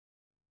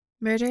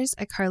Murders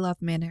at Karlov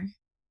Manor,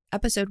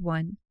 Episode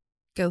 1,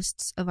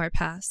 Ghosts of Our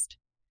Past,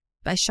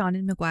 by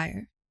Seanan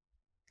McGuire.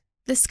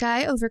 The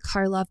sky over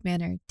Karlov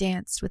Manor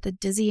danced with a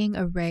dizzying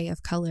array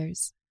of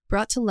colors,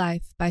 brought to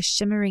life by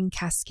shimmering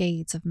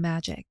cascades of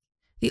magic.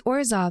 The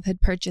Orzhov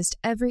had purchased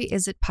every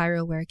Izzet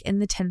pyrowork in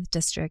the 10th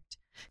district,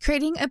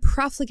 creating a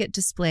profligate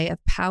display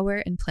of power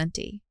and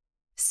plenty.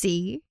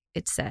 See,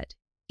 it said,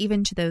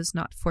 even to those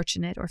not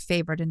fortunate or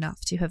favored enough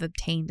to have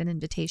obtained an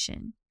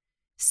invitation.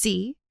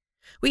 See,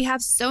 we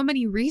have so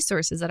many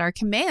resources at our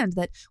command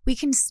that we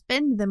can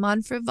spend them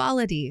on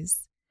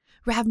frivolities.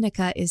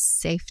 Ravnica is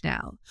safe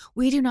now.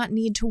 We do not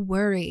need to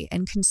worry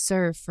and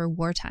conserve for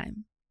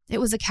wartime. It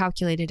was a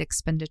calculated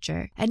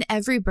expenditure, and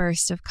every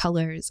burst of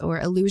colors or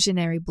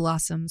illusionary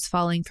blossoms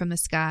falling from the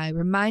sky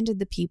reminded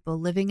the people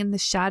living in the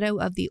shadow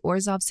of the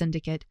Orzhov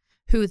Syndicate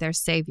who their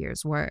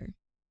saviors were.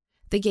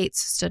 The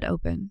gates stood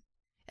open,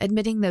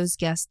 admitting those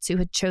guests who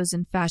had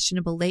chosen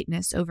fashionable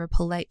lateness over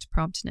polite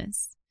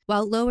promptness,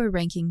 while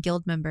lower-ranking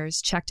guild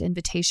members checked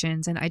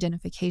invitations and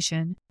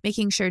identification,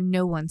 making sure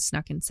no one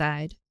snuck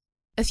inside.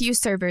 A few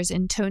servers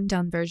in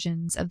toned-down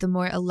versions of the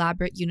more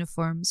elaborate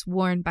uniforms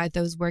worn by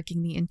those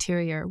working the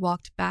interior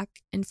walked back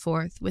and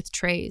forth with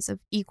trays of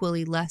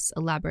equally less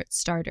elaborate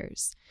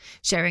starters,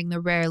 sharing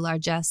the rare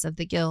largesse of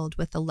the guild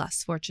with the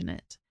less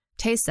fortunate.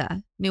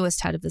 Teysa,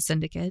 newest head of the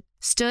syndicate,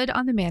 stood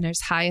on the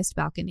manor's highest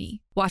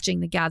balcony,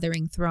 watching the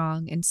gathering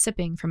throng and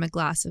sipping from a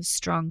glass of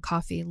strong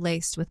coffee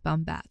laced with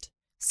bumbat.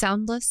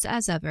 Soundless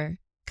as ever,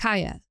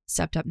 Kaya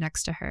stepped up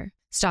next to her,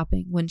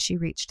 stopping when she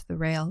reached the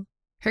rail.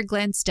 Her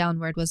glance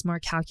downward was more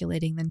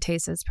calculating than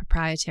Teysa's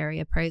proprietary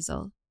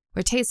appraisal.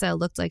 Where Teysa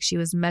looked like she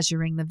was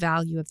measuring the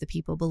value of the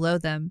people below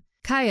them,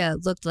 Kaya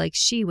looked like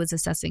she was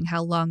assessing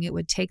how long it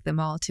would take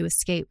them all to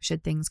escape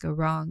should things go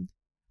wrong.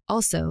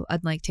 Also,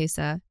 unlike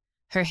Teysa,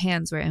 her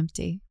hands were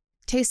empty.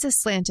 Teysa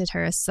slanted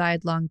her a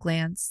sidelong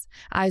glance,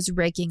 eyes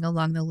raking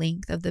along the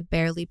length of the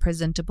barely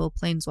presentable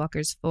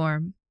planeswalker's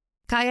form.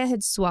 Kaya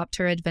had swapped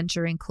her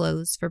adventuring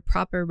clothes for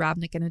proper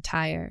Ravnican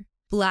attire,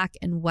 black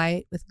and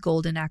white with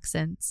golden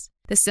accents,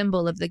 the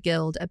symbol of the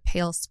guild a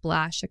pale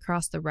splash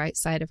across the right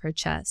side of her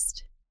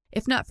chest.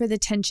 If not for the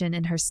tension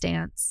in her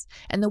stance,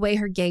 and the way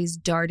her gaze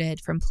darted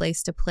from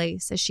place to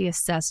place as she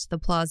assessed the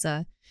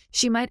plaza,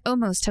 she might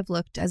almost have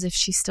looked as if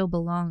she still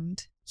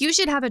belonged. "You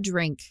should have a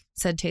drink,"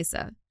 said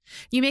Teysa.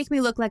 "You make me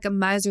look like a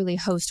miserly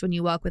host when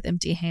you walk with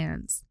empty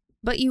hands."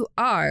 "But you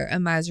are a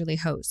miserly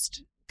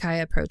host,"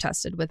 Kaya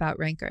protested without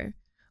rancor.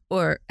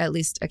 Or at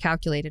least a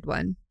calculated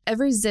one.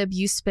 "Every zib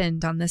you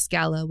spend on this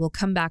gala will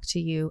come back to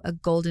you a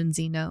golden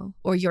Xeno,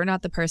 or you're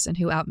not the person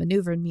who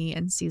outmaneuvered me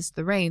and seized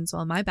the reins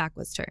while my back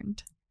was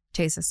turned."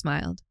 Teysa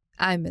smiled.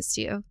 "I missed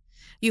you.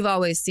 You've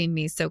always seen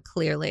me so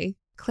clearly.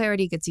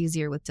 Clarity gets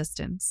easier with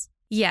distance."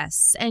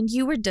 "Yes, and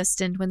you were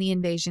distant when the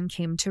invasion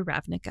came to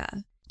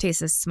Ravnica."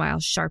 Teysa's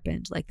smile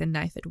sharpened like the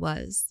knife it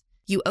was.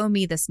 "You owe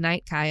me this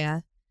night,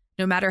 Kaya.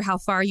 No matter how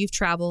far you've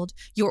traveled,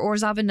 you're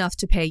Orzhov enough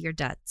to pay your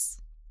debts.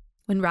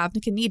 When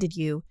Ravnica needed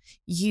you,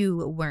 you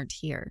weren't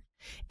here.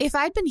 If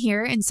I'd been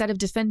here instead of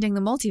defending the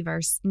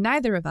multiverse,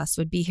 neither of us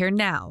would be here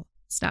now,"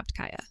 snapped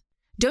Kaya.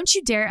 "Don't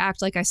you dare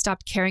act like I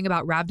stopped caring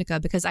about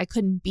Ravnica because I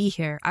couldn't be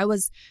here. I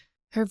was..."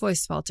 Her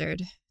voice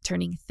faltered,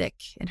 turning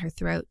thick in her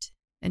throat,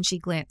 and she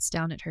glanced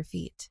down at her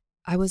feet.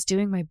 "I was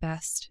doing my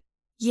best."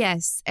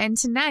 "Yes, and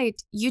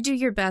tonight you do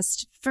your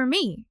best for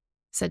me,"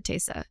 said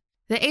Teysa.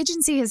 "The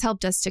agency has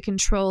helped us to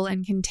control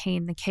and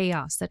contain the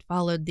chaos that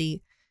followed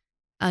the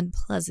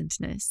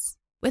unpleasantness.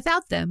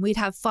 Without them, we'd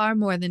have far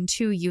more than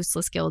 2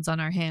 useless guilds on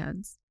our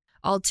hands.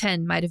 All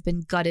 10 might have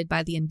been gutted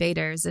by the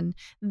invaders, and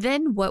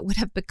then what would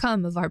have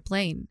become of our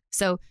plane?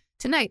 So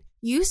tonight,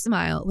 you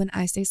smile when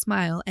I say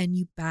smile, and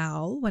you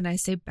bow when I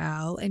say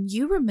bow, and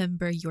you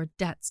remember your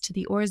debts to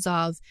the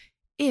Orzhov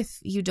if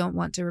you don't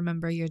want to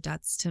remember your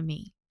debts to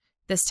me."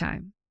 This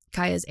time,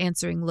 Kaya's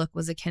answering look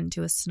was akin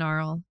to a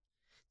snarl,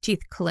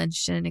 teeth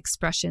clenched in an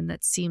expression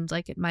that seemed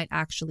like it might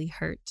actually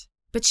hurt.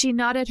 But she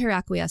nodded her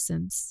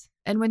acquiescence,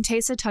 and when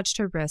Teysa touched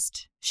her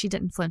wrist, she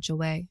didn't flinch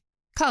away.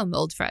 "Come,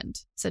 old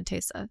friend," said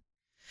Teysa.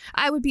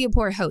 "I would be a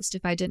poor host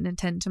if I didn't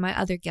attend to my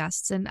other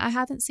guests, and I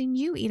haven't seen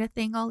you eat a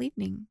thing all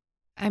evening."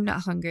 "I'm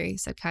not hungry,"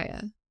 said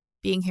Kaya.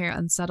 "Being here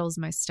unsettles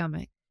my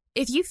stomach."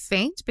 "If you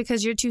faint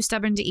because you're too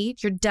stubborn to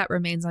eat, your debt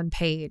remains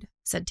unpaid,"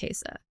 said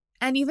Teysa.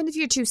 "And even if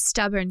you're too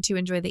stubborn to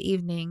enjoy the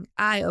evening,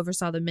 I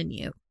oversaw the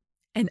menu,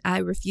 and I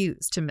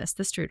refuse to miss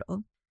the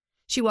strudel."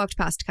 She walked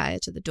past Kaya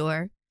to the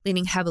door,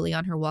 leaning heavily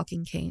on her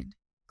walking cane.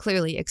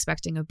 Clearly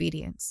expecting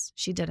obedience,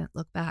 she didn't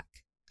look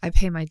back. "I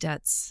pay my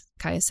debts,"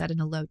 Kaya said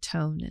in a low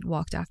tone and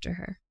walked after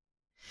her.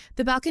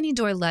 The balcony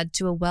door led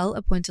to a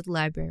well-appointed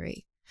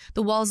library,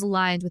 the walls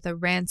lined with a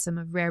ransom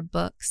of rare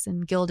books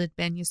and gilded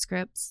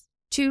manuscripts.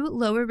 2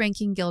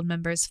 lower-ranking guild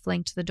members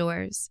flanked the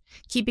doors,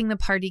 keeping the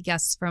party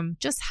guests from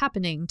just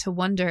happening to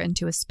wander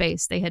into a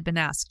space they had been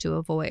asked to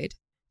avoid.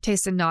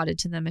 Teysa nodded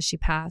to them as she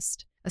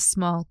passed, a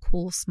small,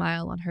 cool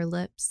smile on her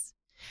lips.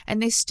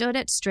 And they stood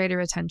at straighter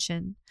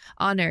attention,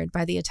 honored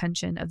by the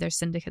attention of their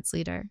syndicate's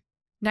leader.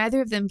 Neither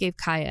of them gave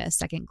Kaya a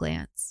second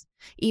glance,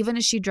 even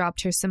as she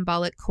dropped her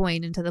symbolic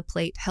coin into the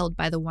plate held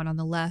by the one on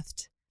the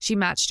left. She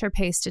matched her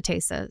pace to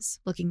Taysa's,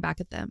 looking back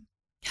at them.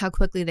 "How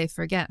quickly they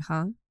forget,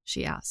 huh?"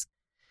 she asked.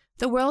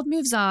 "The world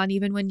moves on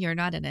even when you're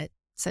not in it,"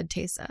 said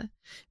Taysa,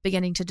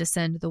 beginning to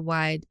descend the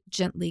wide,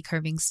 gently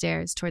curving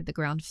stairs toward the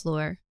ground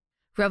floor.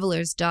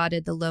 Revelers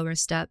dotted the lower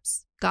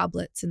steps,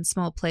 goblets and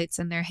small plates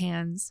in their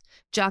hands,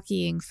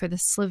 jockeying for the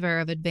sliver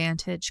of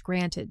advantage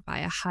granted by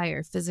a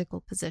higher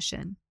physical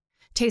position.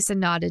 Taysa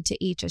nodded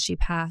to each as she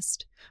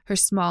passed, her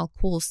small,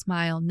 cool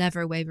smile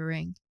never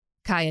wavering.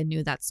 Kaya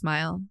knew that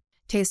smile.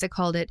 Taysa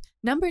called it,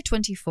 "Number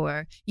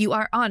 24, you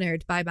are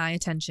honored by my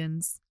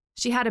attentions."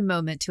 She had a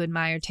moment to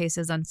admire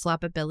Taysa's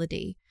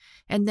unflappability,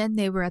 and then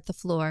they were at the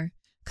floor,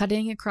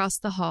 cutting across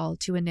the hall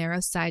to a narrow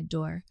side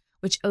door,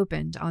 which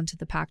opened onto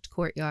the packed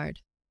courtyard.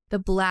 The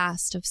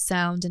blast of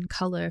sound and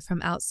color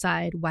from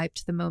outside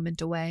wiped the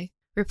moment away,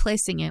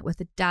 replacing it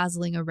with a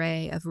dazzling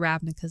array of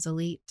Ravnica's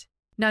elite.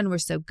 None were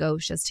so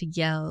gauche as to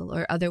yell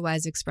or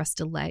otherwise express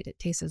delight at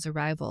Taysa's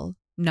arrival.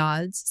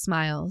 Nods,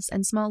 smiles,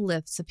 and small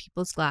lifts of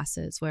people's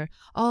glasses were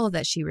all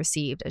that she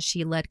received as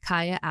she led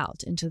Kaya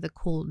out into the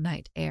cool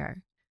night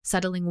air,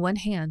 settling one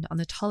hand on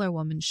the taller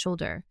woman's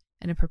shoulder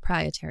in a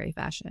proprietary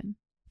fashion.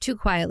 Too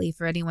quietly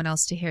for anyone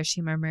else to hear,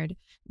 she murmured,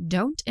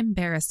 "Don't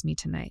embarrass me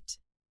tonight.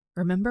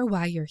 Remember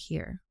why you're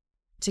here."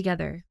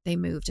 Together, they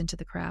moved into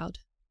the crowd.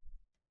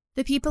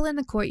 The people in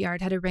the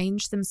courtyard had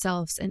arranged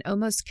themselves in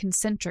almost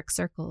concentric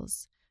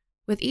circles,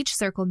 with each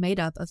circle made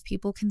up of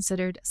people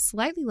considered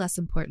slightly less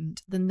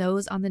important than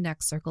those on the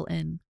next circle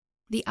in.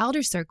 The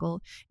outer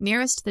circle,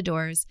 nearest the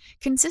doors,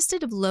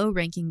 consisted of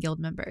low-ranking guild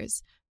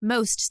members,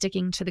 most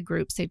sticking to the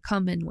groups they'd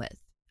come in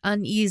with,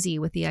 uneasy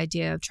with the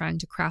idea of trying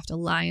to craft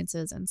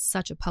alliances in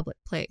such a public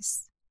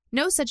place.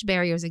 No such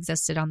barriers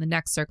existed on the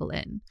next circle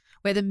in,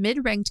 where the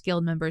mid-ranked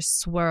guild members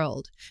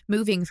swirled,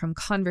 moving from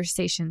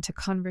conversation to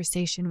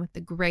conversation with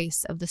the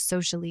grace of the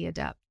socially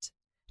adept.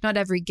 Not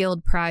every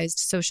guild prized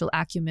social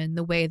acumen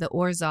the way the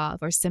Orzhov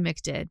or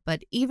Simic did,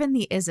 but even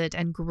the Izzet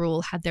and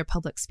Gruul had their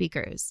public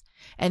speakers,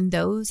 and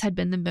those had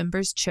been the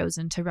members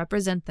chosen to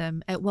represent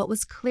them at what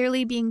was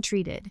clearly being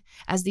treated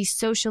as the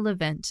social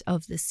event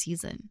of the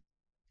season.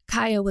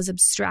 Kaya was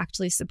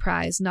abstractly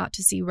surprised not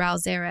to see Ral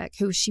Zarek,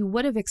 who she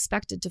would have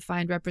expected to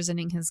find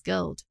representing his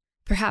guild.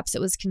 Perhaps it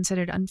was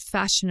considered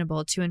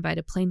unfashionable to invite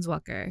a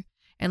planeswalker,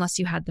 unless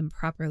you had them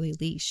properly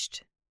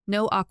leashed.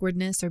 No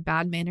awkwardness or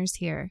bad manners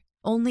here,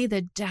 only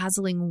the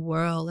dazzling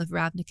whirl of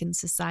Ravnican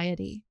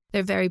society,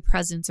 their very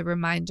presence a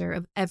reminder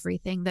of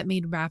everything that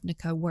made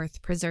Ravnica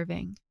worth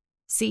preserving.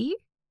 "See?"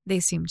 they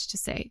seemed to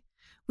say.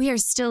 "We are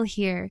still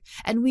here,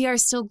 and we are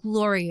still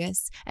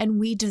glorious, and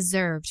we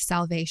deserved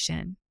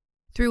salvation."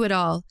 Through it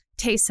all,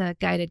 Taysa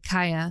guided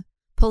Kaya,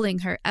 pulling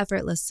her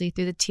effortlessly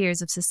through the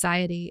tiers of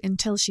society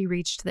until she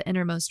reached the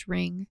innermost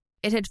ring.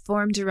 It had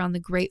formed around the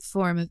great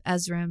form of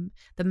Ezram,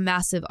 the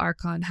massive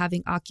Archon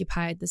having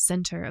occupied the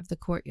center of the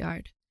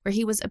courtyard, where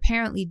he was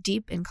apparently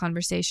deep in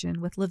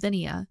conversation with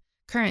Lavinia,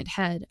 current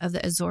head of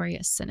the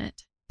Azorius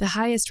Senate. The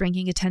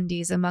highest-ranking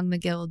attendees among the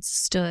guilds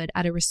stood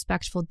at a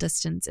respectful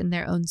distance in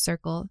their own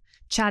circle,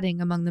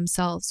 chatting among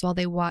themselves while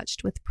they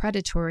watched with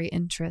predatory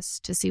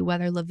interest to see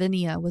whether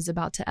Lavinia was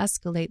about to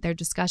escalate their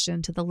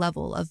discussion to the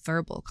level of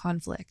verbal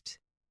conflict.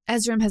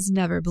 Ezram has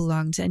never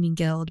belonged to any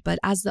guild, but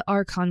as the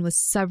Archon with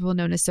several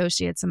known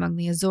associates among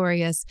the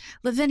Azorius,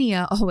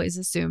 Lavinia always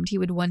assumed he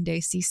would one day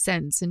see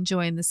sense and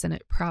join the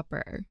Senate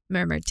proper,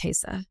 murmured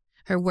Taysa,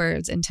 her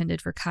words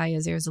intended for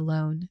Kaya's ears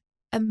alone.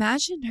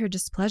 Imagine her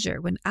displeasure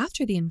when,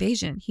 after the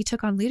invasion, he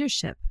took on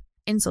leadership.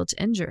 Insult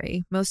to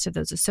injury, most of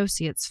those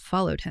associates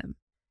followed him.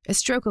 A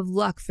stroke of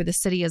luck for the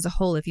city as a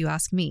whole, if you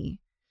ask me.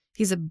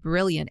 He's a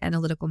brilliant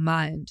analytical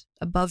mind,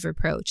 above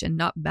reproach and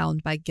not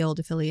bound by guild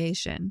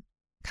affiliation.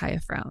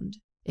 Kaya frowned.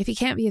 If he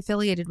can't be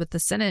affiliated with the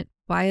Senate,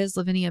 why is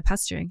Lavinia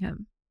pestering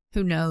him?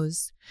 Who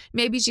knows?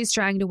 Maybe she's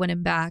trying to win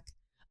him back.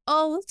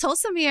 "Oh,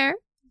 Tolsamir!"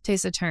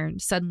 Taysa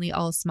turned, suddenly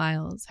all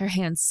smiles, her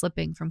hands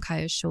slipping from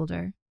Kaya's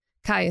shoulder.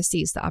 Kaya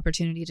seized the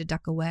opportunity to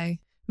duck away,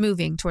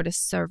 moving toward a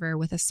server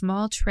with a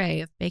small tray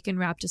of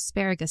bacon-wrapped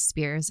asparagus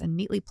spears and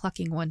neatly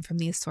plucking one from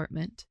the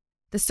assortment.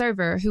 The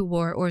server, who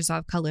wore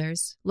Orzhov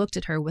colors, looked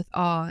at her with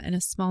awe and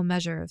a small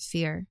measure of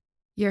fear.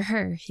 "You're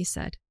her," he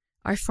said.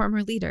 "Our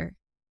former leader,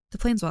 the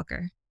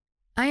Planeswalker."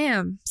 "I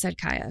am," said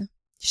Kaya.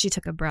 She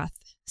took a breath,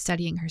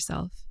 steadying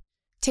herself.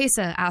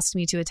 "Taysa asked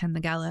me to attend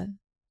the gala."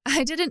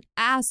 "I didn't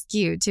ask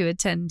you to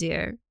attend,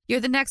 dear. You're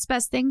the next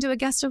best thing to a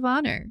guest of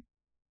honor,"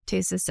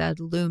 Taysa said,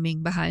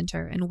 looming behind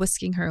her and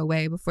whisking her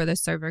away before the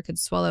server could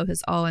swallow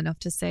his awe enough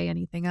to say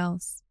anything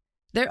else.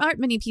 "There aren't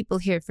many people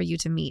here for you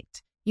to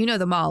meet. You know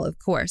them all, of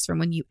course, from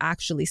when you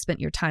actually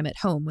spent your time at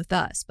home with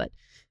us, but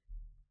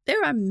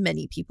there are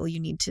many people you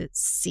need to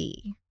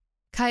see."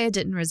 Kaya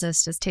didn't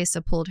resist as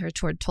Taysa pulled her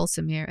toward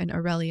Tolsamir and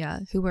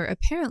Aurelia, who were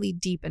apparently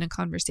deep in a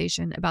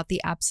conversation about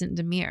the absent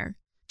Demir.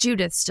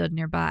 Judith stood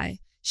nearby,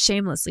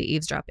 shamelessly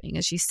eavesdropping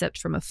as she sipped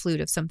from a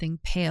flute of something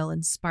pale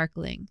and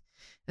sparkling,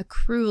 a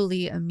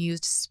cruelly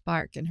amused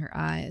spark in her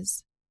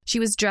eyes. She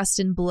was dressed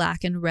in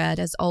black and red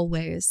as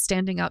always,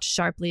 standing out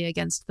sharply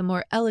against the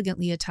more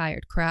elegantly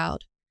attired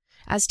crowd.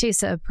 As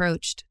Teysa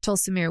approached,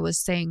 Tulsimir was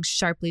saying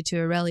sharply to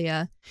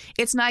Aurelia,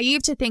 "It's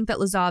naive to think that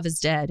Lazov is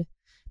dead.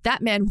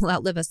 That man will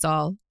outlive us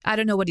all. I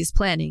don't know what he's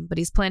planning, but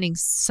he's planning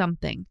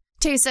something.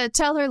 Teysa,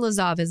 tell her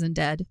Lazov isn't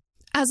dead."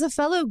 "As a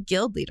fellow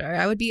guild leader,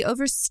 I would be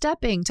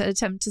overstepping to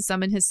attempt to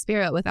summon his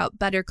spirit without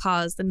better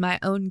cause than my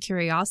own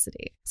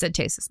curiosity," said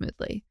Teysa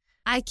smoothly.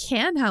 "I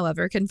can,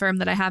 however, confirm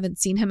that I haven't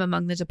seen him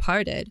among the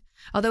departed,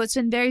 although it's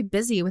been very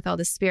busy with all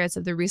the spirits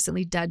of the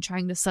recently dead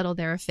trying to settle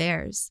their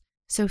affairs.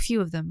 So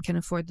few of them can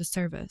afford the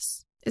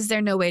service." "Is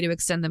there no way to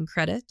extend them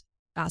credit?"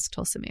 asked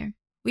Tulsimir.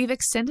 "We've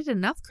extended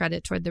enough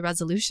credit toward the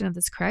resolution of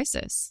this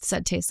crisis,"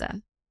 said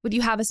Teysa. "Would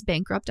you have us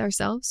bankrupt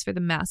ourselves for the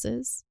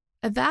masses?"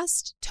 A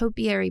vast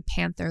topiary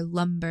panther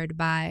lumbered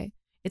by,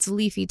 its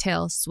leafy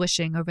tail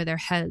swishing over their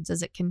heads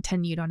as it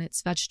continued on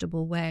its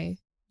vegetable way.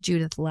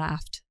 Judith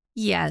laughed.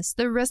 "Yes,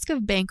 the risk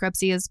of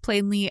bankruptcy is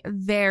plainly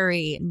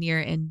very near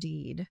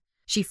indeed."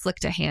 She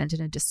flicked a hand in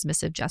a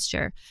dismissive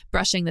gesture,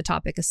 brushing the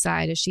topic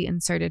aside as she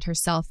inserted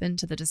herself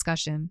into the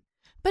discussion.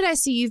 "But I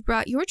see you've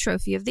brought your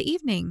trophy of the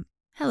evening.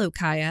 Hello,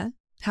 Kaya.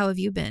 How have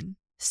you been?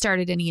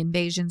 Started any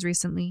invasions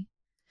recently?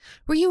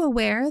 Were you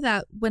aware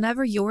that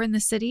whenever you're in the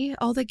city,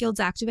 all the guilds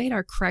activate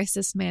our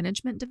crisis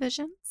management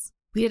divisions?"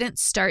 "We didn't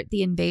start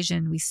the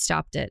invasion, we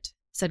stopped it,"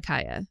 said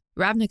Kaya.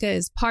 "Ravnica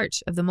is part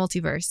of the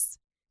multiverse.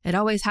 It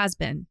always has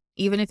been,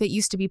 even if it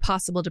used to be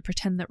possible to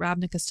pretend that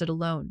Ravnica stood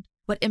alone.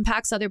 What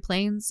impacts other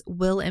planes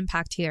will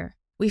impact here.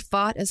 We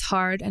fought as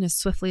hard and as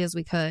swiftly as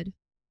we could.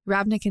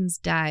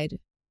 Ravnicans died,"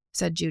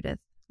 said Judith,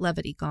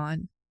 levity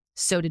gone.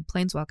 "So did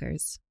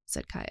planeswalkers,"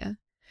 said Kaya.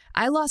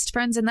 "I lost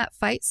friends in that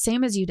fight,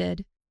 same as you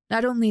did.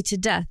 Not only to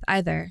death,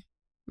 either.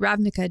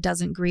 Ravnica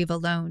doesn't grieve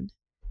alone."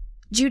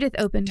 Judith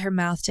opened her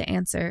mouth to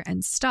answer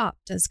and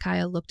stopped as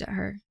Kaya looked at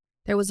her.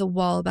 There was a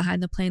wall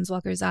behind the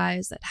planeswalker's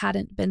eyes that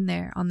hadn't been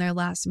there on their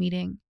last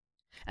meeting.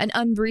 An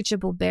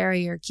unbreachable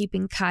barrier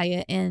keeping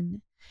Kaya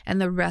in and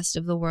the rest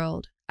of the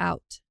world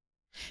out.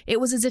 It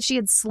was as if she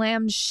had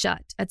slammed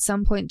shut at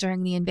some point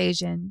during the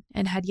invasion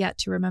and had yet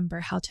to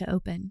remember how to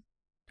open.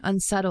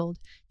 Unsettled,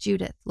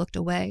 Judith looked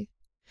away.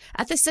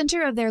 At the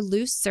center of their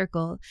loose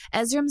circle,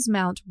 Ezram's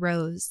mount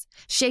rose,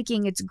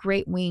 shaking its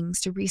great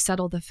wings to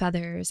resettle the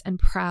feathers, and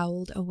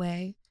prowled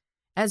away.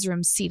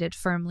 Ezram seated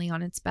firmly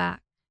on its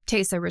back.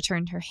 Teysa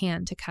returned her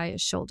hand to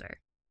Kaya's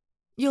shoulder.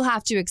 "You'll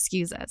have to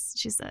excuse us,"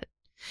 she said.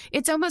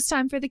 "It's almost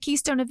time for the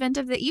keystone event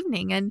of the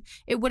evening, and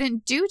it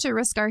wouldn't do to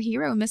risk our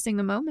hero missing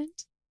the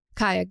moment."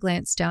 Kaya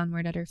glanced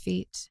downward at her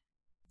feet.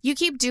 "You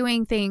keep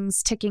doing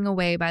things ticking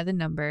away by the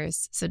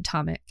numbers," said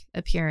Tomek,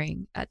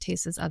 appearing at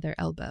Teysa's other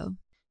elbow.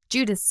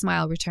 Judith's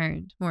smile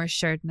returned, more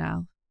assured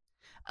now.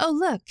 "Oh,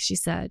 look," she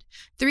said,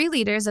 3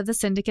 leaders of the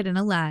syndicate in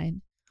a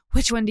line.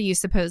 Which one do you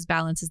suppose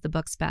balances the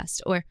books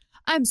best? Or,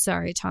 I'm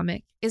sorry,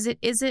 Tomek, is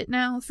it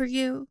now for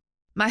you?"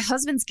 "My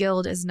husband's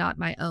guild is not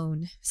my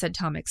own," said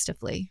Tomek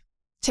stiffly.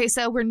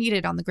 "Teysa, we're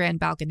needed on the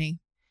grand balcony."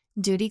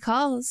 "Duty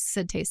calls,"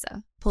 said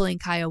Teysa, pulling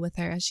Kaya with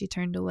her as she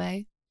turned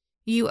away.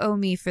 "You owe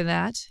me for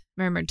that,"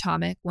 murmured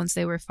Tomek once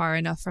they were far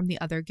enough from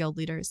the other guild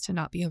leaders to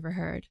not be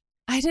overheard.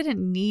 "I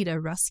didn't need a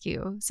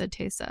rescue," said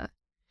Teysa.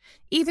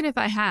 "Even if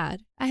I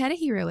had a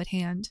hero at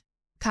hand.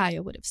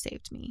 Kaya would have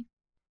saved me."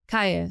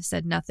 Kaya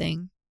said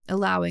nothing,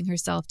 allowing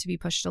herself to be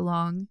pushed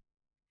along.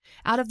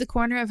 Out of the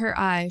corner of her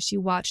eye, she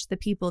watched the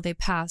people they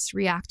passed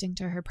reacting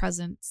to her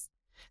presence.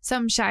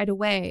 Some shied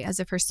away as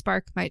if her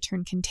spark might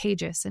turn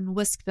contagious and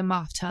whisk them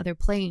off to other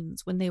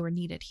planes when they were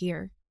needed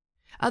here.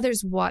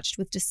 Others watched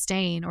with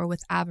disdain or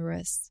with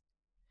avarice.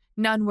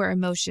 None were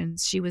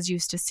emotions she was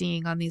used to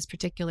seeing on these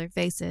particular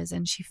faces,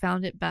 and she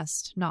found it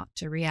best not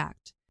to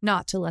react,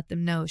 not to let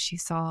them know she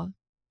saw.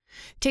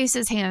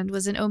 Teysa's hand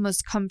was an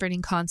almost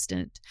comforting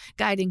constant,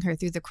 guiding her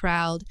through the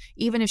crowd,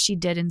 even if she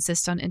did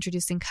insist on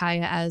introducing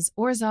Kaya as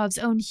Orzhov's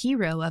own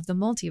hero of the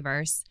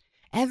multiverse,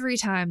 every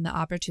time the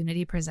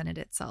opportunity presented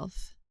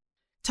itself.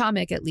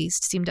 Tomek, at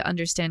least, seemed to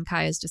understand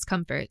Kaya's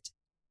discomfort.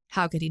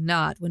 How could he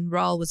not, when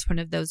Rahl was one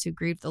of those who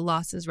grieved the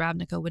losses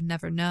Ravnica would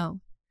never know?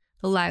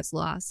 The lives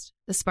lost,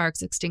 the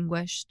sparks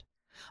extinguished,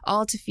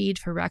 all to feed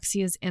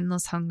Phyrexia's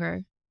endless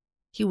hunger.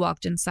 He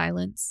walked in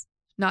silence,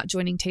 not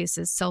joining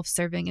Teysa's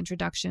self-serving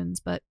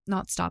introductions, but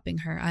not stopping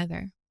her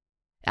either.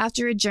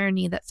 After a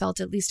journey that felt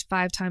at least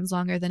 5 times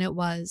longer than it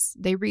was,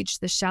 they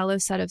reached the shallow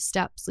set of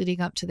steps leading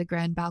up to the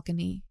grand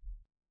balcony.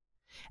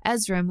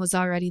 Ezram was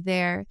already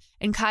there,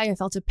 and Kaya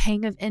felt a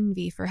pang of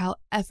envy for how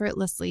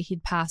effortlessly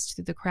he'd passed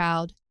through the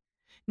crowd.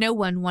 No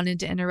one wanted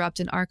to interrupt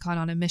an Archon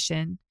on a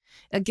mission.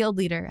 A guild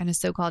leader and a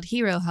so-called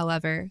hero,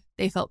 however,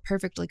 they felt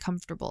perfectly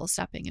comfortable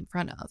stepping in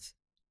front of.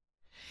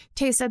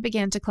 Teysa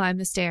began to climb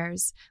the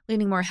stairs,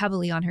 leaning more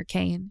heavily on her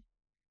cane.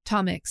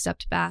 Tomek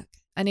stepped back,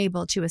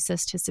 unable to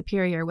assist his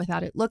superior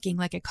without it looking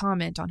like a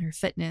comment on her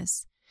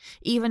fitness,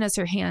 even as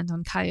her hand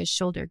on Kaya's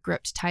shoulder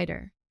gripped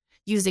tighter,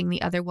 using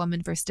the other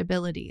woman for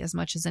stability as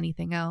much as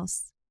anything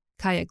else.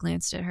 Kaya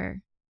glanced at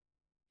her.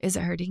 "Is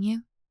it hurting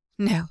you?"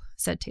 "No,"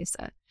 said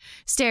Teysa.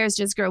 "Stairs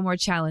just grow more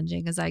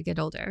challenging as I get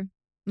older.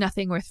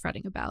 Nothing worth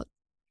fretting about.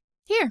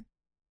 Here.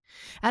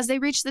 As they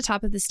reached the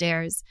top of the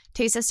stairs,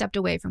 Teysa stepped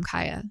away from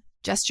Kaya,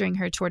 gesturing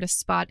her toward a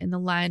spot in the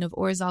line of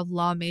Orzhov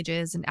law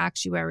mages and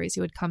actuaries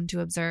who had come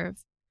to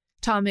observe.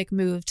 Tomek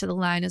moved to the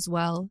line as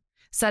well,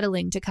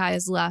 settling to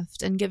Kaya's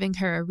left and giving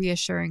her a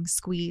reassuring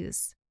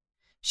squeeze.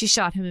 She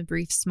shot him a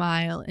brief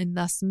smile and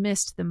thus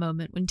missed the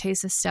moment when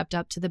Teysa stepped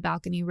up to the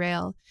balcony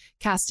rail,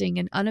 casting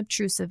an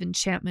unobtrusive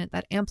enchantment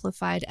that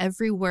amplified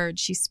every word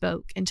she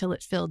spoke until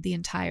it filled the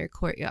entire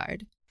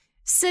courtyard.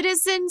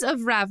 "Citizens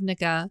of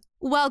Ravnica,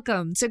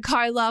 welcome to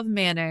Karlov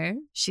Manor,"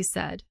 she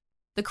said.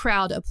 The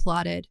crowd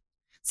applauded,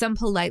 some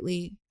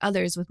politely,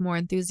 others with more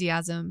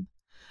enthusiasm,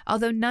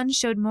 although none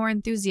showed more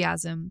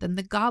enthusiasm than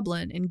the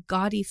goblin in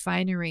gaudy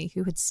finery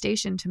who had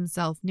stationed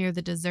himself near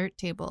the dessert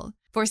table,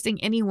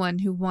 forcing anyone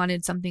who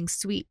wanted something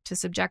sweet to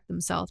subject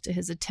themselves to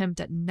his attempt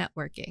at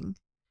networking.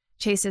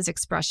 Chase's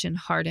expression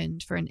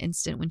hardened for an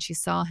instant when she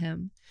saw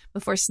him,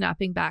 before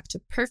snapping back to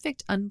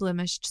perfect,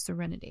 unblemished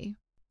serenity.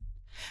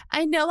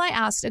 "I know I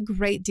asked a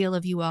great deal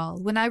of you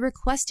all when I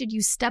requested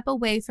you step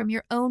away from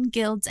your own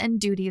guilds and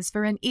duties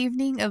for an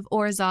evening of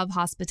Orzhov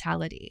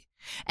hospitality,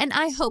 and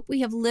I hope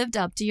we have lived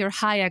up to your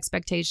high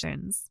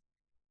expectations.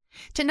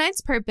 Tonight's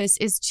purpose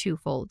is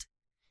twofold.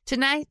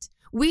 Tonight,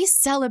 we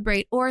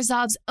celebrate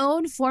Orzhov's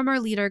own former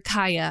leader,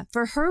 Kaya,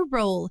 for her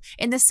role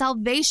in the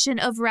salvation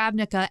of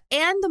Ravnica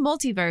and the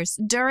multiverse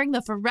during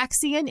the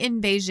Phyrexian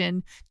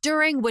invasion,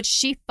 during which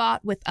she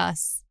fought with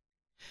us."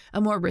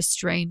 A more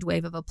restrained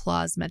wave of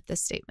applause met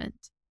this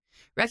statement.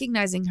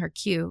 Recognizing her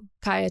cue,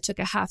 Kaya took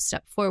a half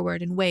step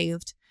forward and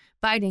waved,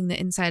 biting the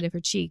inside of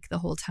her cheek the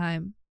whole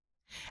time.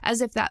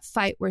 As if that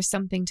fight were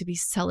something to be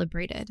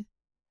celebrated.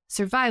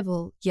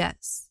 Survival,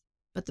 yes,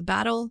 but the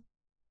battle?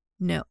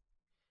 No.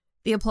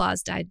 The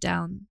applause died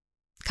down.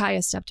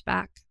 Kaya stepped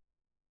back.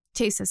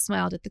 Teysa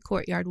smiled at the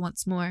courtyard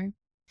once more.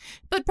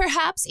 "But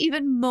perhaps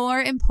even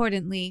more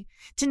importantly,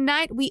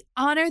 tonight we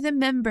honor the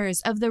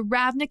members of the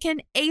Ravnican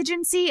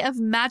Agency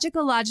of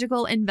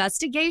Magicological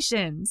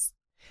Investigations."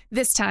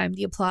 This time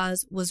the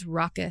applause was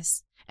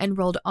raucous and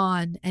rolled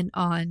on,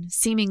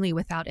 seemingly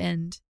without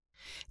end.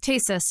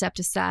 Teysa stepped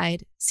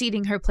aside,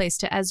 ceding her place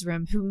to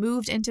Ezram, who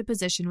moved into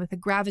position with a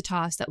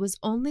gravitas that was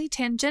only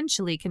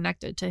tangentially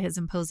connected to his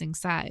imposing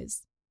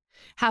size.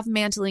 Half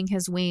mantling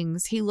his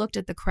wings, he looked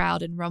at the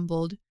crowd and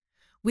rumbled,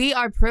 "We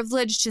are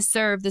privileged to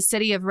serve the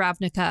city of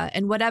Ravnica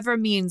in whatever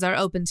means are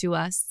open to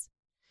us.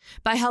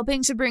 By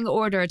helping to bring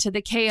order to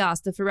the chaos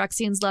the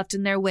Phyrexians left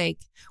in their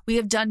wake, we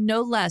have done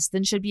no less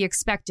than should be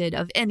expected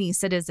of any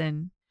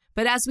citizen.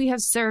 But as we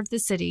have served the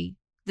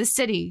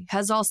city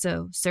has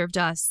also served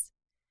us.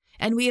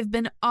 And we have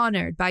been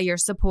honored by your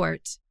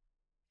support.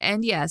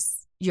 And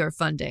yes, your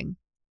funding."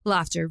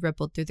 Laughter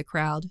rippled through the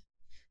crowd.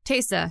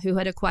 Teysa, who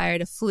had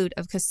acquired a flute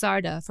of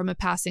Cassarda from a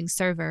passing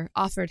server,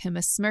 offered him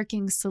a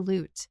smirking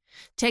salute,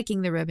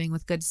 taking the ribbing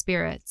with good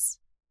spirits.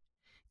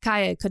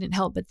 Kaya couldn't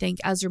help but think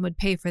Ezram would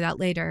pay for that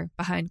later,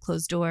 behind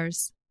closed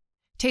doors.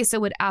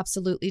 Teysa would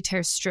absolutely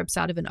tear strips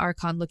out of an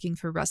Archon looking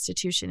for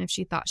restitution if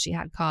she thought she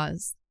had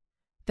cause.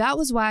 That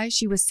was why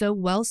she was so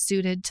well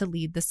suited to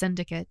lead the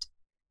syndicate.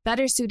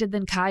 Better suited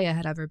than Kaya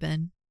had ever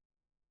been.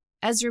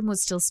 Ezram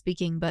was still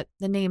speaking, but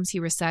the names he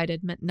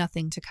recited meant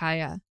nothing to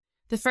Kaya.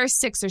 The first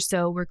 6 or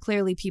so were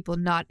clearly people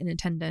not in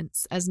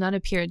attendance, as none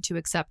appeared to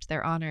accept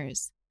their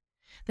honors.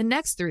 The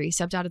next 3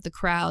 stepped out of the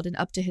crowd and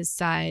up to his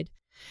side,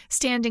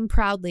 standing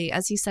proudly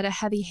as he set a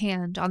heavy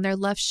hand on their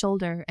left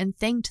shoulder and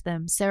thanked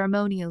them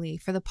ceremonially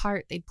for the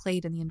part they'd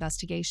played in the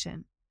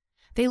investigation.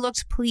 They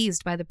looked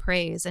pleased by the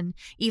praise, and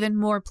even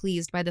more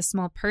pleased by the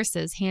small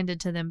purses handed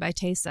to them by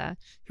Teysa,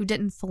 who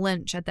didn't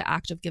flinch at the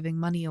act of giving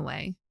money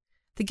away.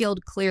 The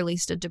guild clearly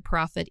stood to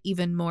profit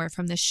even more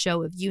from this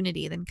show of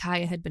unity than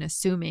Kaya had been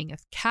assuming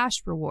if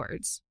cash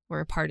rewards were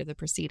a part of the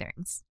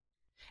proceedings.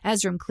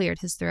 Ezram cleared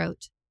his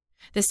throat.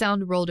 The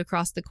sound rolled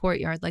across the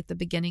courtyard like the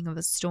beginning of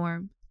a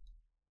storm.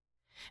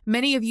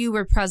 "Many of you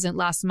were present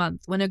last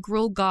month when a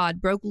Gruul god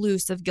broke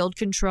loose of guild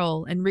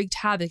control and wreaked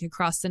havoc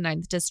across the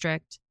 9th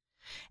district.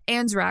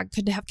 Ansrag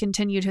could have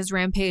continued his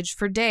rampage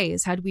for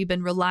days had we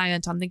been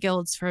reliant on the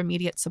guilds for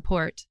immediate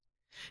support.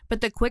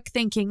 But the quick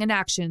thinking and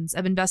actions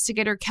of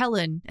Investigator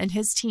Kellen and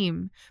his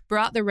team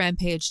brought the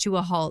rampage to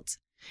a halt,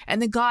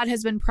 and the god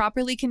has been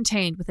properly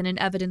contained within an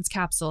evidence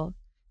capsule.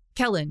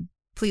 Kellen,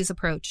 please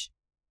approach."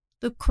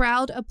 The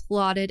crowd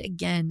applauded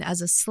again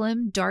as a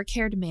slim,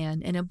 dark-haired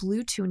man in a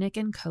blue tunic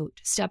and coat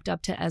stepped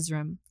up to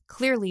Ezram,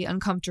 clearly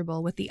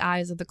uncomfortable with the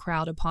eyes of the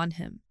crowd upon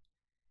him.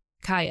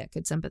 Kaya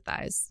could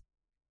sympathize.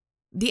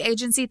 "The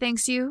agency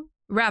thanks you,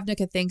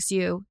 Ravnica thanks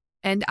you,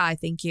 and I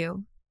thank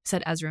you,"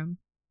 said Ezram,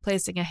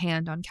 placing a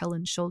hand on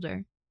Kellen's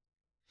shoulder.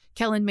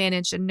 Kellen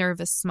managed a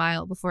nervous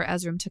smile before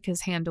Ezram took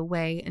his hand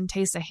away and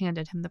Teysa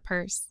handed him the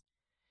purse.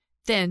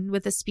 Then,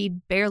 with a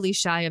speed barely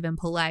shy of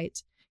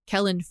impolite,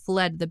 Kellen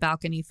fled the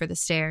balcony for the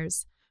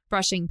stairs,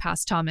 brushing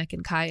past Tomek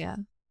and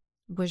Kaya.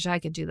 "Wish I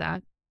could do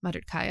that,"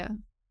 muttered Kaya.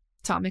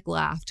 Tomek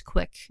laughed,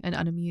 quick and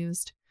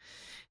unamused.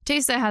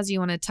 "Teysa has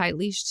you on a tight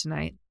leash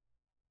tonight."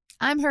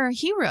 "I'm her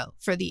hero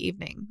for the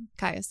evening,"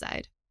 Kaya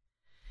sighed.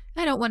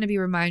 I don't want to be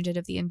reminded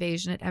of the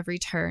invasion at every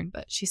turn,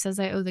 but she says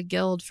I owe the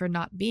guild for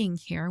not being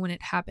here when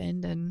it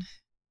happened, and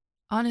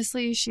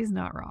honestly, she's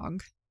not wrong.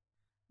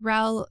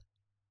 Ral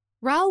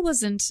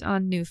wasn't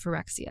on new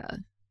phyrexia.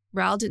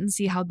 Ral didn't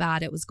see how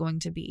bad it was going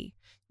to be.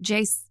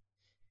 Jace...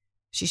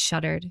 She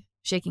shuddered,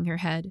 shaking her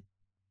head.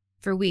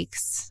 For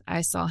weeks,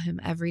 I saw him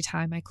every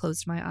time I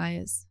closed my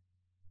eyes.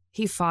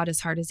 He fought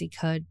as hard as he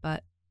could,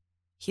 but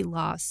he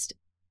lost.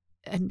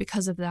 And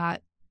because of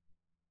that,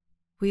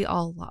 we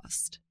all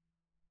lost.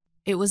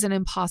 It was an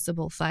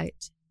impossible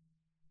fight.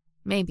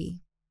 Maybe.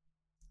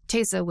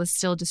 Teysa was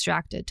still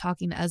distracted,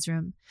 talking to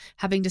Ezram,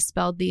 having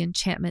dispelled the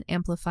enchantment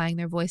amplifying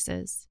their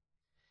voices.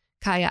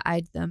 Kaya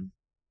eyed them.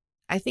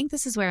 I think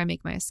this is where I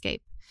make my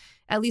escape,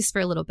 at least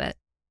for a little bit.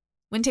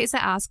 When Teysa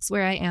asks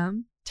where I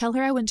am, tell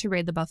her I went to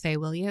raid the buffet,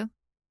 will you?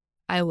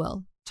 I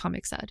will,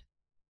 Tomek said.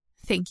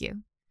 Thank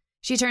you.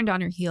 She turned on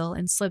her heel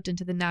and slipped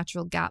into the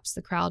natural gaps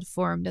the crowd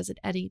formed as it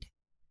eddied.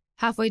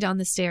 Halfway down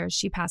the stairs,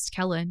 she passed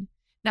Kellen,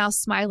 now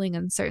smiling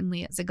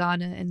uncertainly at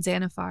Zagana and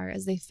Xanathar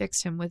as they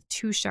fixed him with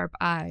two sharp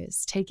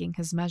eyes, taking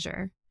his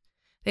measure.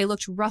 They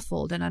looked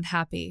ruffled and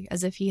unhappy,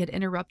 as if he had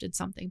interrupted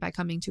something by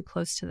coming too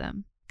close to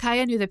them.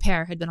 Kaya knew the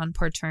pair had been on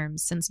poor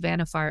terms since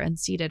Xanathar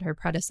unseated her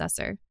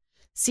predecessor.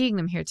 Seeing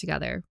them here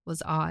together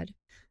was odd.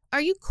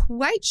 Are you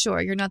quite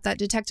sure you're not that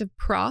Detective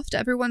Proft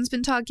everyone's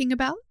been talking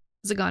about?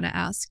 Zagana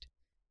asked.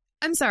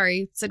 I'm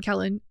sorry, said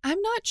Kellen.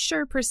 I'm not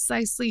sure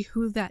precisely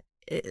who that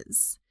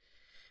is.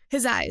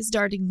 His eyes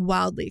darting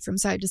wildly from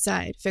side to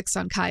side, fixed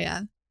on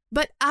Kaya.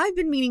 But I've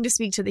been meaning to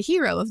speak to the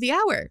hero of the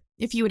hour,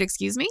 if you would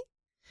excuse me.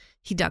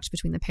 He ducked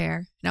between the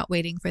pair, not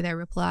waiting for their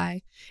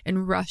reply,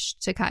 and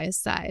rushed to Kaya's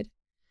side.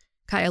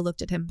 Kaya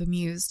looked at him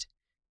bemused.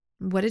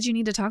 What did you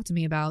need to talk to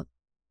me about?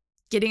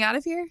 Getting out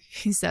of here,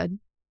 he said.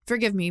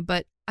 Forgive me,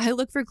 but I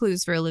look for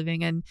clues for a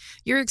living, and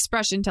your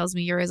expression tells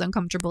me you're as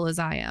uncomfortable as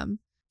I am.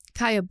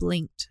 Kaya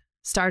blinked,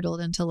 startled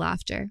into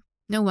laughter.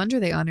 No wonder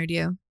they honored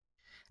you.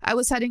 I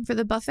was heading for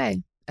the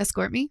buffet.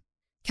 Escort me?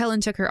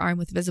 Kellen took her arm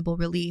with visible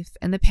relief,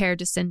 and the pair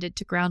descended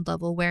to ground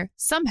level where,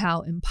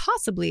 somehow,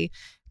 impossibly,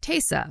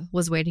 Teysa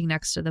was waiting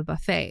next to the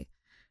buffet,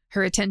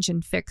 her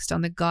attention fixed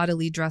on the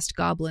gaudily dressed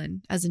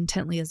goblin as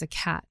intently as a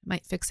cat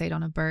might fixate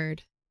on a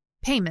bird.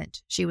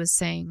 Payment, she was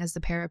saying as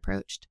the pair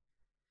approached.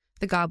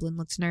 The goblin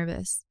looked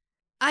nervous.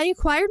 I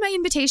acquired my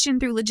invitation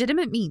through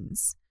legitimate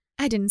means.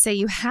 I didn't say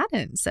you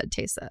hadn't, said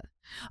Teysa.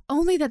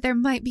 Only that there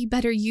might be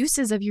better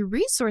uses of your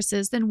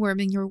resources than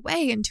worming your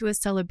way into a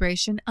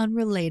celebration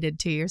unrelated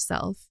to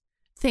yourself.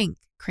 Think,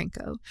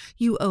 Krinko,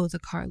 you owe the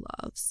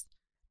Karlovs.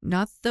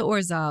 Not the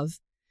Orzhov,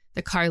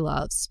 the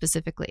Karlovs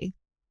specifically.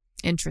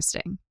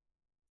 Interesting.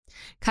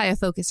 Kaya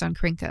focused on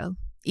Krinko,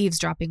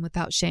 eavesdropping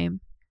without shame.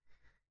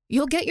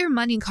 You'll get your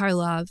money,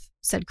 Karlov,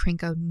 said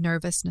Krinko,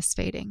 nervousness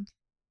fading.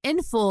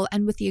 In full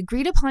and with the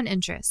agreed-upon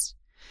interest.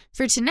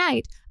 For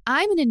tonight,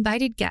 I'm an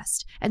invited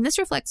guest, and this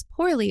reflects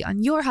poorly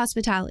on your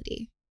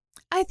hospitality.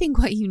 I think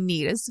what you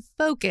need is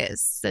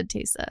focus, said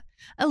Teysa.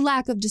 A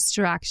lack of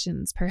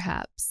distractions,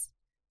 perhaps.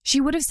 She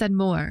would have said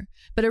more,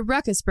 but a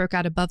ruckus broke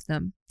out above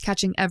them,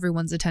 catching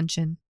everyone's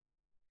attention.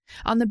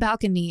 On the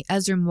balcony,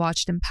 Ezram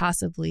watched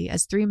impassively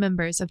as 3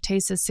 members of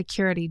Teysa's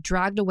security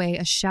dragged away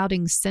a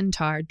shouting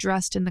centaur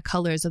dressed in the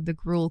colors of the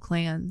Gruul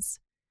clans.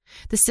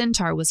 The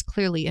centaur was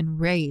clearly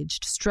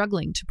enraged,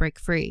 struggling to break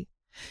free.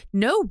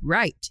 No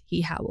right,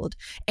 he howled.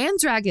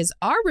 Andrag is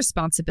our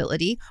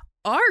responsibility,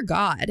 our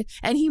god,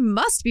 and he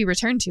must be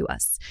returned to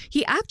us.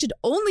 He acted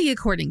only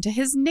according to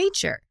his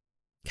nature.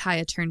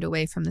 Kaya turned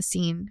away from the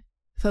scene,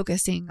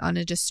 focusing on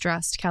a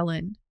distressed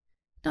Kellen.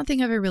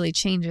 Nothing ever really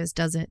changes,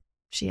 does it?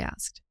 She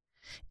asked.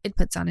 It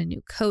puts on a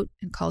new coat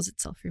and calls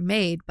itself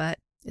remade, but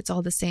it's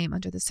all the same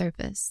under the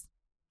surface.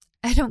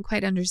 I don't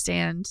quite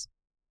understand.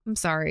 I'm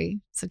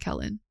sorry, said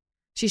Kellen.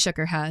 She shook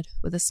her head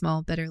with a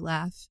small, bitter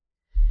laugh.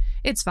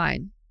 It's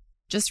fine.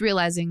 Just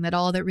realizing that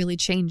all that really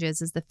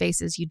changes is the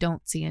faces you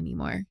don't see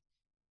anymore.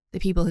 The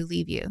people who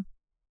leave you.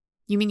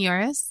 You mean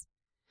Yaris?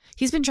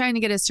 He's been trying to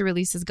get us to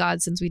release his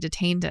god since we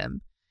detained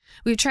him.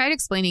 We've tried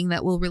explaining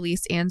that we'll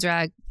release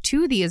Andrag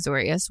to the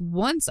Azorius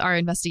once our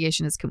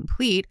investigation is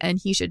complete, and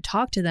he should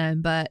talk to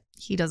them, but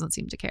he doesn't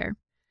seem to care.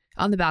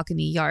 On the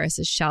balcony,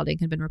 Yaris' shouting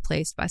had been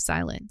replaced by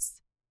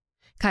silence.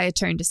 Kaya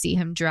turned to see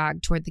him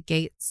dragged toward the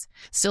gates,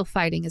 still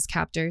fighting his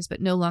captors,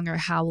 but no longer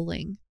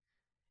howling.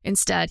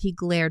 Instead, he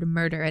glared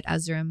murder at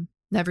Ezram,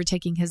 never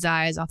taking his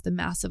eyes off the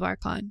massive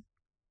Archon.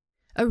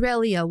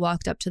 Aurelia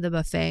walked up to the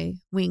buffet,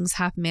 wings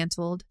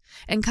half-mantled,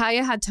 and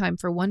Kaya had time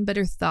for one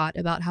bitter thought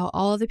about how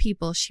all the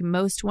people she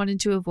most wanted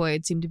to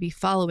avoid seemed to be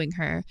following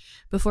her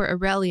before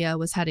Aurelia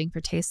was heading for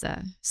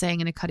Teysa,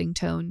 saying in a cutting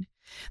tone,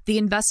 The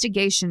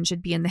investigation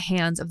should be in the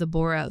hands of the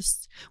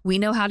Boros. We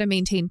know how to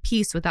maintain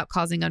peace without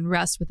causing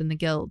unrest within the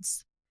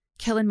guilds.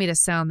 Kellen made a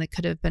sound that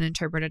could have been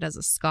interpreted as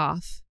a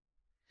scoff.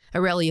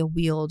 Aurelia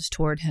wheeled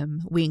toward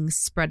him, wings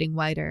spreading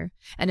wider,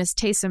 and as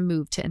Teysa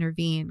moved to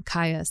intervene,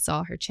 Kaya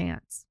saw her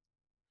chance.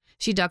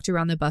 She ducked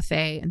around the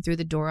buffet and through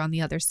the door on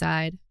the other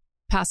side,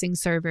 passing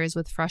servers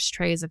with fresh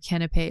trays of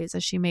canapes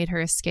as she made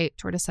her escape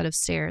toward a set of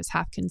stairs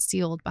half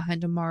concealed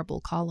behind a marble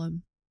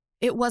column.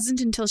 It wasn't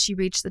until she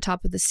reached the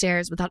top of the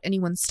stairs without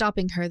anyone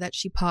stopping her that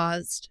she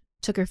paused,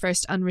 took her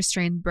first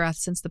unrestrained breath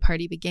since the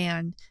party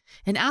began,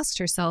 and asked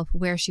herself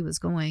where she was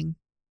going.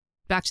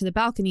 Back to the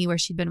balcony where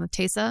she'd been with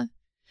Teysa,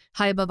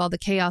 high above all the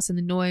chaos and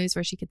the noise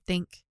where she could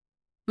think.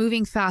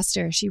 Moving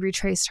faster, she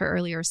retraced her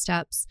earlier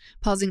steps,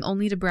 pausing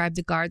only to bribe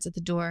the guards at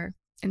the door,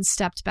 and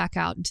stepped back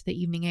out into the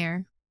evening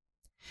air.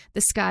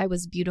 The sky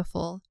was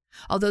beautiful,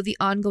 although the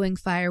ongoing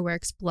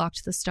fireworks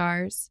blocked the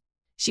stars.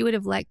 She would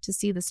have liked to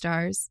see the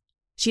stars.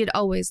 She had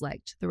always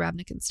liked the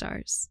Ravnikan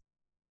stars.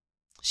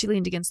 She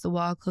leaned against the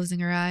wall, closing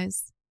her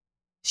eyes.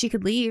 She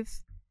could leave.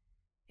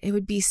 It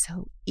would be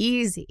so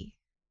easy.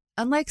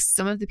 Unlike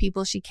some of the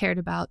people she cared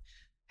about,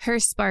 her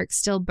spark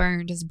still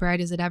burned as bright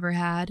as it ever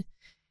had,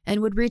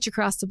 and would reach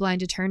across the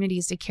blind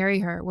eternities to carry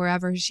her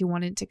wherever she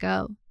wanted to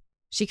go.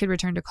 She could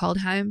return to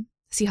Kaldheim,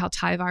 see how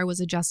Tyvar was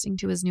adjusting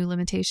to his new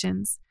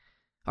limitations,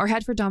 or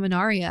head for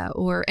Dominaria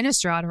or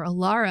Innistrad or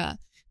Alara.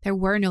 There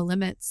were no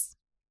limits.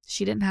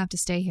 She didn't have to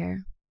stay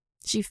here.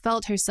 She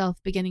felt herself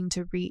beginning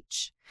to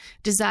reach,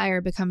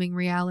 desire becoming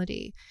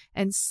reality,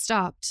 and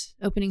stopped,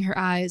 opening her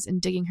eyes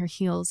and digging her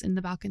heels in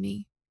the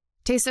balcony.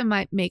 Teysa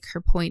might make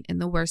her point in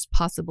the worst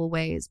possible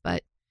ways,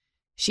 but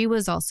she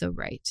was also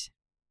right.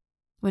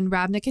 When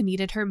Ravnica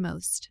needed her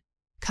most,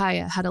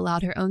 Kaya had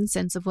allowed her own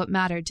sense of what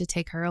mattered to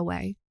take her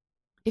away.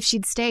 If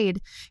she'd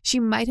stayed, she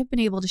might have been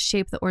able to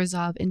shape the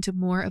Orzhov into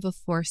more of a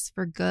force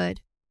for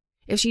good.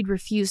 If she'd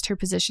refused her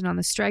position on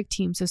the strike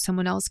team so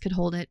someone else could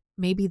hold it,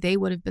 maybe they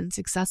would have been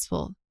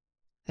successful.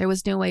 There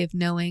was no way of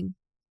knowing,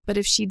 but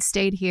if she'd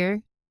stayed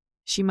here,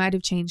 she might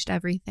have changed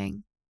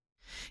everything.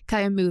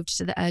 Kaya moved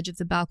to the edge of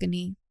the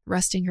balcony,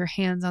 resting her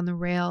hands on the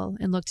rail,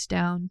 and looked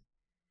down.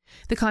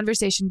 The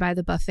conversation by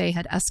the buffet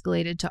had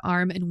escalated to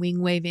arm and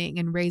wing waving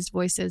and raised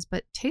voices,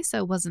 but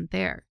Teysa wasn't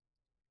there.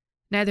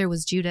 Neither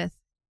was Judith.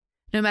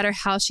 No matter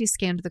how she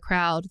scanned the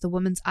crowd, the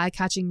woman's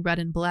eye-catching red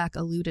and black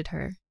eluded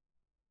her.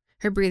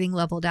 Her breathing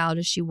leveled out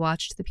as she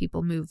watched the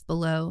people move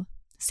below,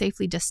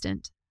 safely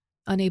distant,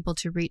 unable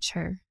to reach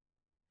her.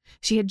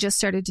 She had just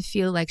started to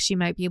feel like she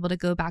might be able to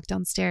go back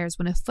downstairs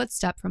when a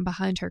footstep from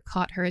behind her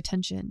caught her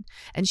attention,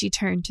 and she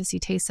turned to see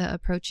Teysa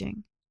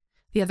approaching.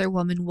 The other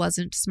woman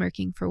wasn't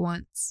smirking for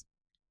once.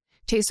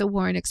 Teysa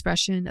wore an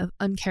expression of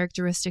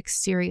uncharacteristic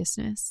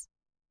seriousness.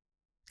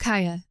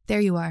 "Kaya,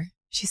 there you are,"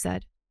 she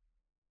said.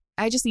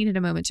 "I just needed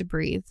a moment to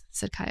breathe,"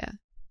 said Kaya.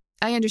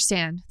 "I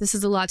understand. This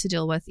is a lot to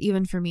deal with,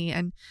 even for me,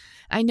 and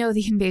I know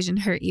the invasion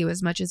hurt you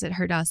as much as it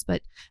hurt us,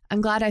 but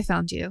I'm glad I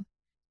found you."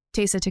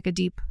 Teysa took a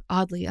deep,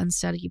 oddly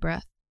unsteady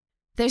breath.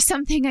 "There's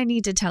something I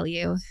need to tell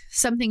you,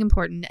 something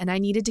important, and I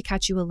needed to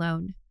catch you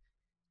alone.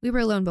 We were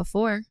alone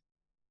before."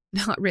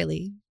 "Not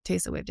really,"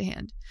 Teysa waved a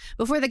hand.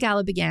 "Before the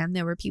gala began,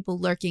 there were people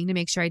lurking to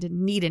make sure I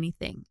didn't need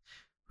anything.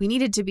 We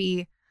needed to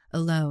be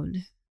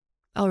alone."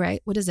 "All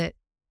right, what is it?"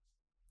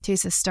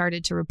 Teysa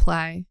started to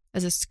reply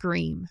as a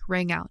scream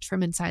rang out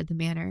from inside the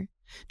manor,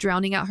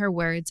 drowning out her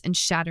words and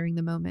shattering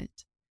the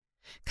moment.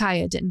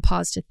 Kaya didn't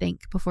pause to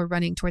think before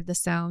running toward the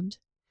sound.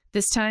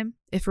 This time,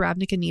 if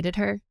Ravnica needed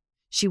her,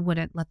 she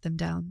wouldn't let them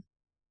down.